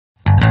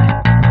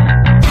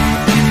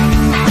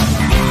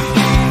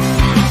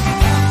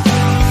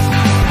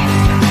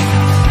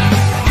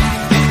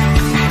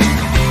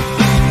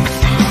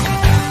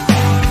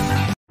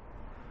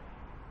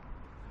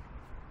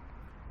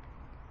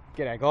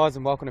G'day guys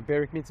and welcome to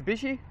Berwick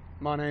Mitsubishi.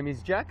 My name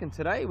is Jack and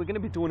today we're going to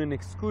be doing an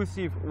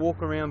exclusive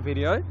walk around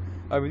video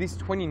over this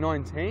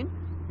 2019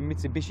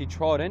 Mitsubishi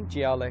Triton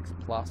GLX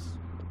Plus.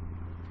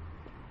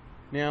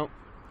 Now,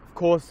 of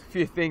course, a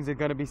few things are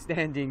going to be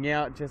standing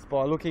out just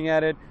by looking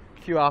at it.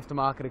 A few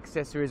aftermarket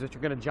accessories which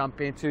we're going to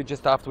jump into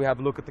just after we have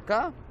a look at the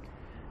car.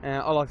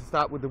 I like to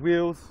start with the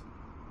wheels.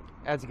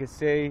 As you can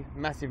see,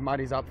 massive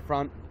muddies up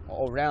front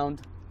all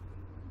round.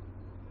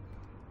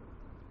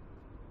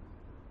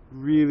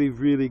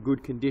 Really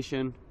good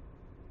condition.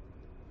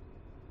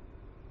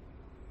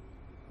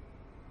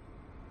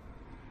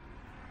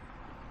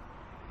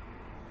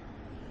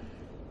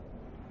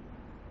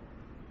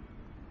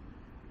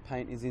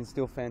 Paint is in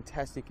still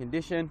fantastic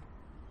condition.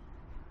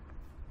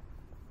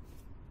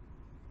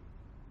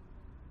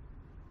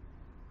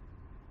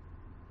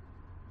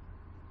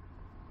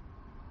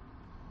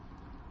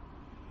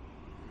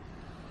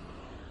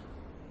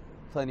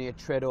 Plenty of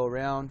tread all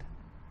around.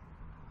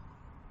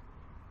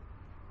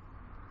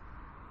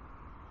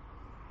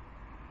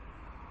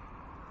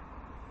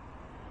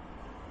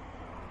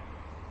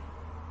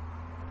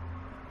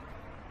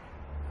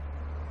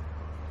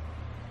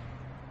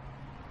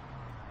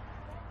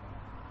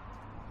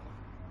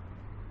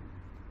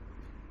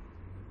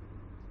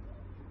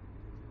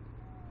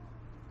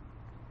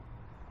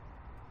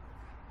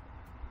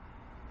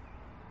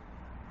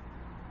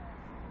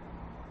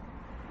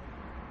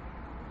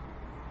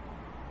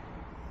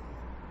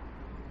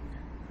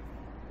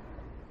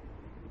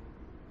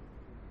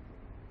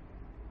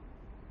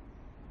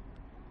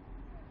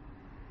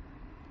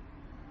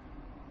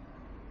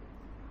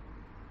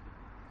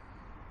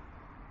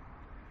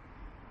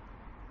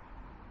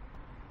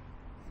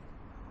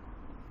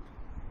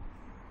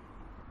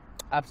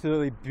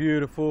 Absolutely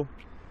beautiful.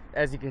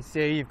 As you can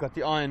see, you've got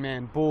the Iron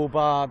Man bull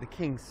bar, the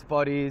King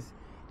spotties,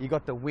 you've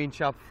got the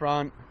winch up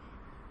front,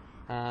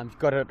 you've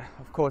got it,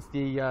 of course,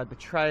 the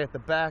tray at the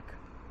back,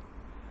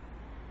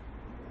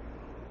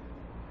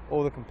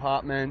 all the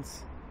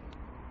compartments.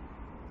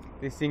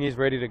 This thing is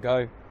ready to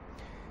go.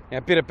 Now,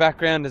 a bit of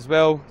background as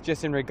well,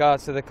 just in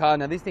regards to the car.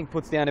 Now, this thing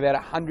puts down about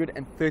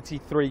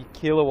 133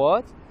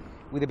 kilowatts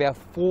with about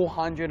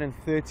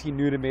 430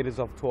 newton meters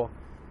of torque.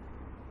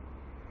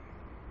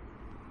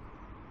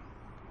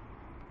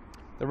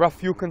 The rough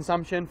fuel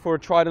consumption for a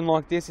Triton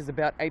like this is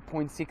about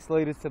 8.6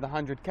 litres to the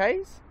 100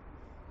 Ks,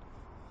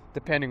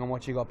 depending on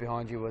what you got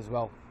behind you as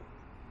well.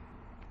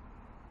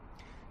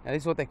 Now,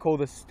 this is what they call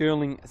the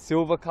sterling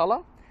silver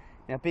colour.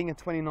 Now, being a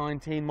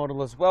 2019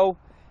 model as well,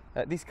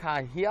 this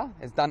car here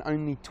has done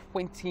only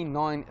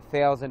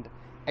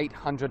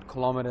 29,800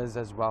 kilometres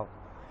as well.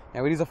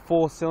 Now, it is a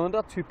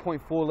 4-cylinder,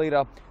 2.4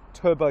 litre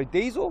turbo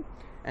diesel,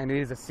 and it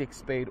is a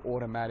 6-speed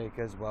automatic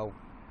as well.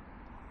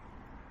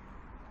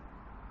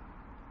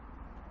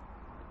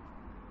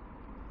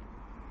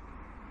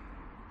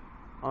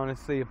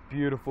 Honestly, a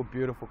beautiful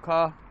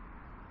car.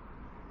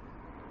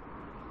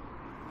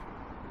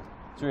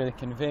 It's really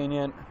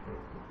convenient.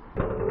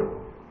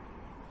 Now,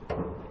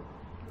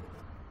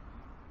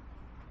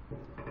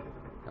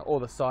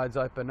 all the sides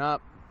open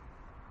up.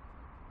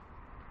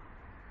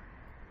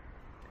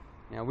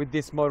 Now, with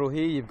this model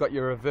here, you've got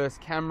your reverse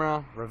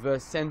camera,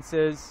 reverse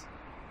sensors.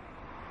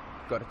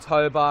 You've got a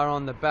tow bar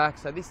on the back.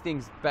 So this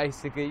thing's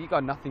basically, you've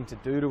got nothing to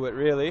do to it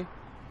really.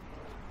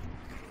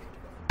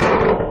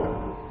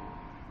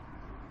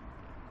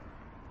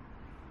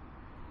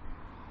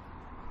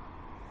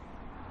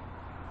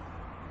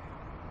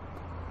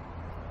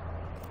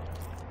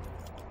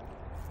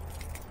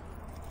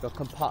 Got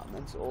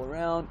compartments all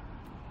around.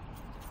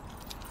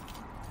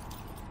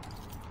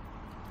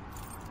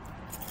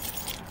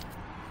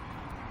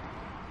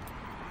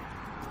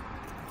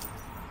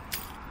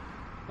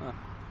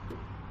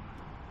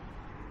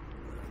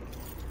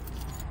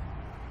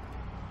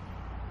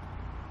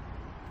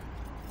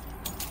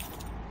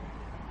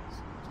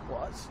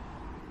 Twice.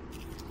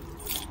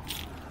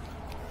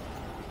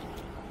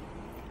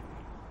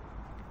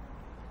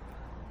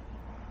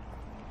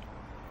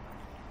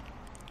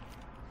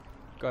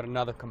 Got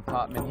another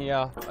compartment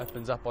here,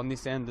 opens up on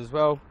this end as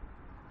well.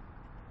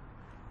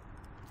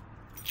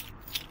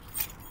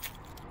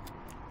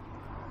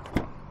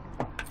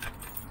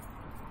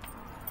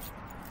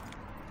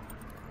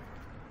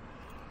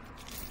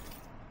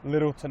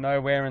 Little to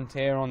no wear and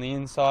tear on the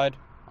inside.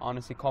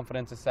 Honestly,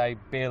 confident to say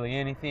barely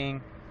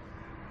anything.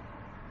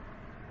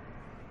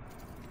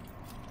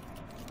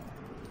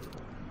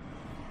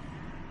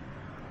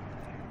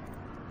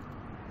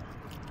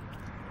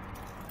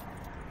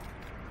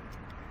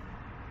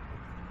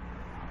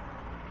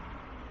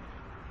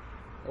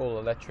 All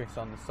electrics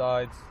on the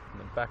sides and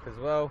the back as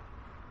well.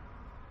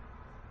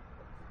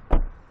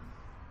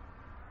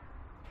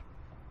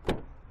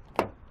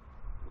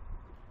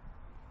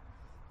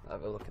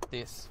 Have a look at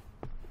this.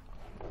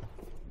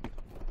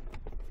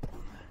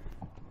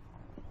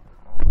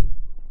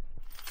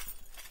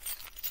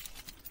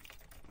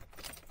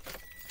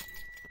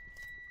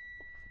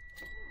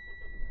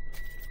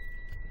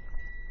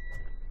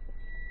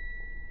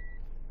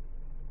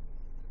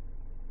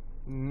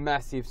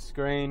 Massive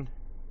screen.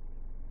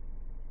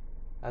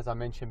 As I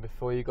mentioned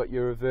before, you've got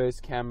your reverse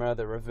camera,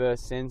 the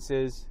reverse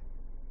sensors.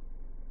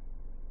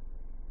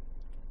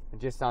 And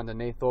just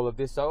underneath all of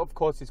this, so of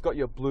course it's got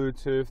your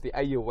Bluetooth, the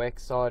AUX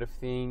side of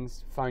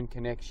things, phone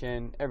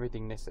connection,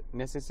 everything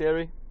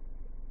necessary.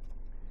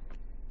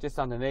 Just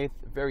underneath,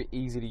 very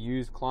easy to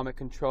use climate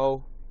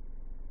control.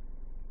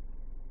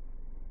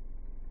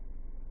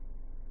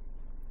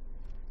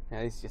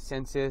 Now these are your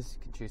sensors,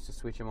 you can choose to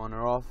switch them on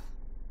or off.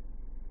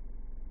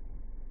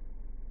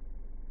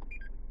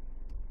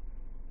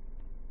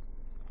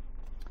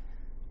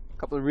 A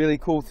couple of really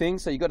cool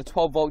things, so you've got a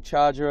 12-volt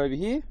charger over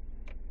here.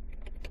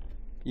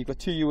 You've got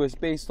 2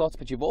 USB slots,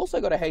 but you've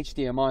also got a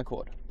HDMI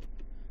cord.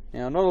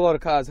 Now, not a lot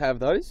of cars have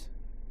those.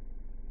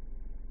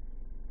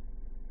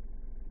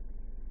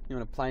 You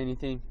want to play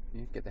anything,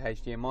 you get the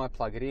HDMI,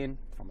 plug it in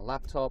from a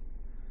laptop.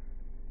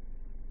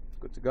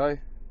 Good to go.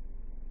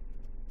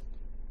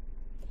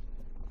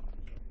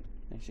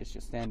 It's just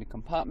your standard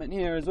compartment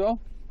here as well.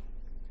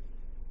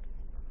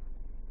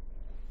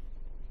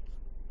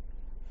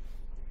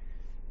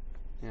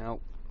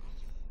 Now,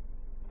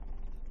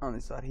 on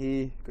this side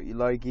here, you've got your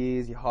low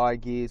gears, your high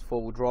gears,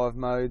 4-wheel drive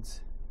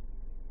modes.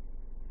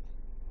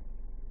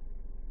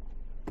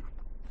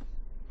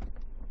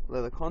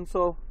 Leather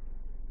console,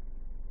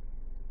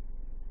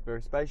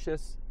 very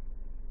spacious.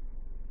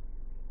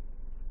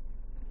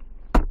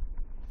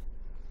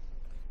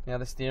 Now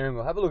the steering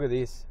wheel, have a look at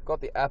this.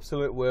 Got the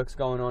absolute works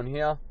going on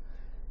here.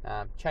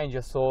 Change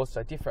your source,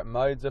 so different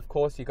modes of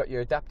course. You've got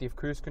your adaptive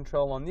cruise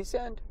control on this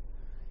end,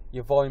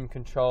 your volume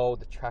control,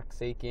 the track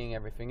seeking,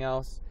 everything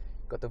else.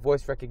 Got the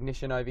voice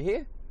recognition over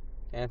here,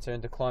 answer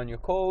and decline your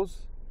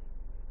calls.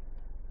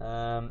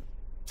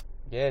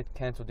 Yeah,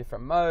 cancel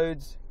different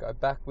modes, go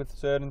back with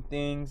certain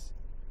things.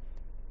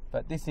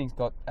 But this thing's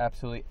got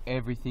absolutely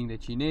everything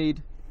that you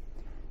need.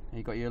 And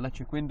you've got your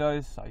electric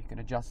windows, so you can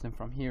adjust them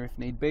from here if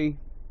need be.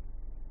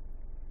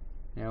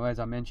 Now, as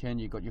I mentioned,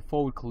 you've got your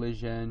forward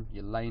collision,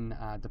 your lane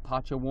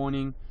departure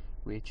warning,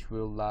 which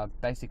will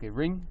basically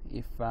ring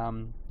if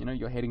you know,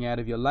 you're heading out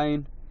of your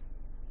lane.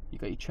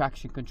 You've got your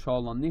traction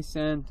control on this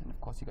end, and of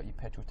course you've got your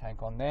petrol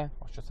tank on there.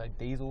 I should say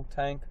diesel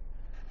tank.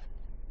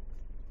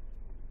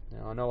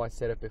 Now I know I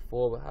said it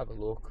before, but have a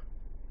look.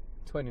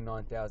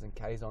 29,000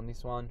 Ks on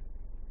this one.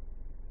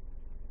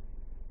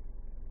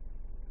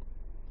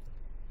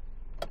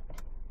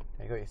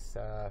 You've got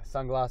your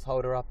sunglass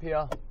holder up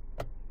here.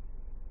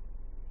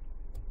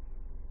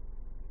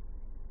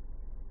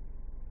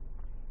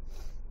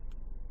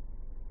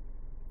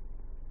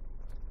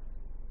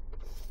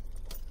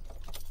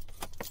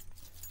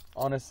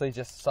 Honestly,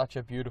 just such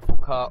a beautiful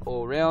car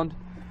all around,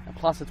 and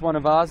plus it's one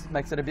of ours,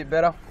 makes it a bit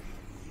better.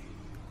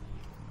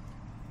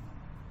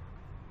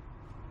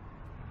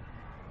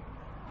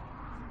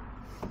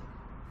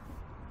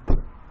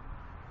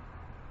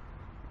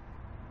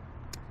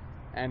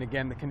 And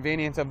again, the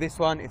convenience of this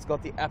one, it's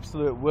got the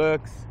absolute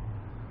works.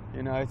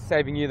 You know, it's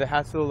saving you the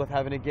hassle of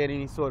having to get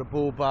any sort of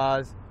bull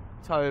bars,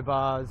 tow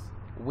bars,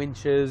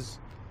 winches,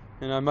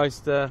 you know,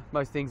 most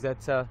things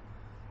that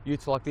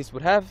utes like this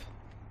would have.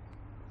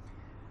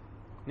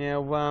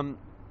 Now,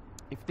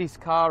 if this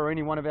car or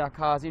any one of our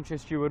cars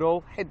interests you at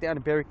all, head down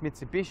to Berwick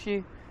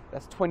Mitsubishi.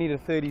 That's 20 to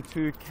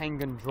 32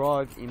 Kangan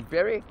Drive in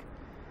Berwick.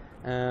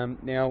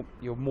 Now,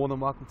 you're more than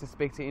welcome to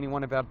speak to any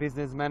one of our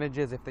business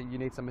managers if you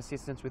need some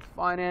assistance with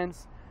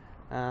finance.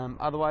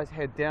 Otherwise,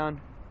 head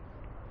down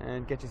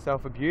and get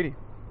yourself a beauty.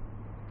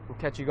 We'll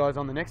catch you guys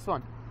on the next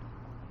one.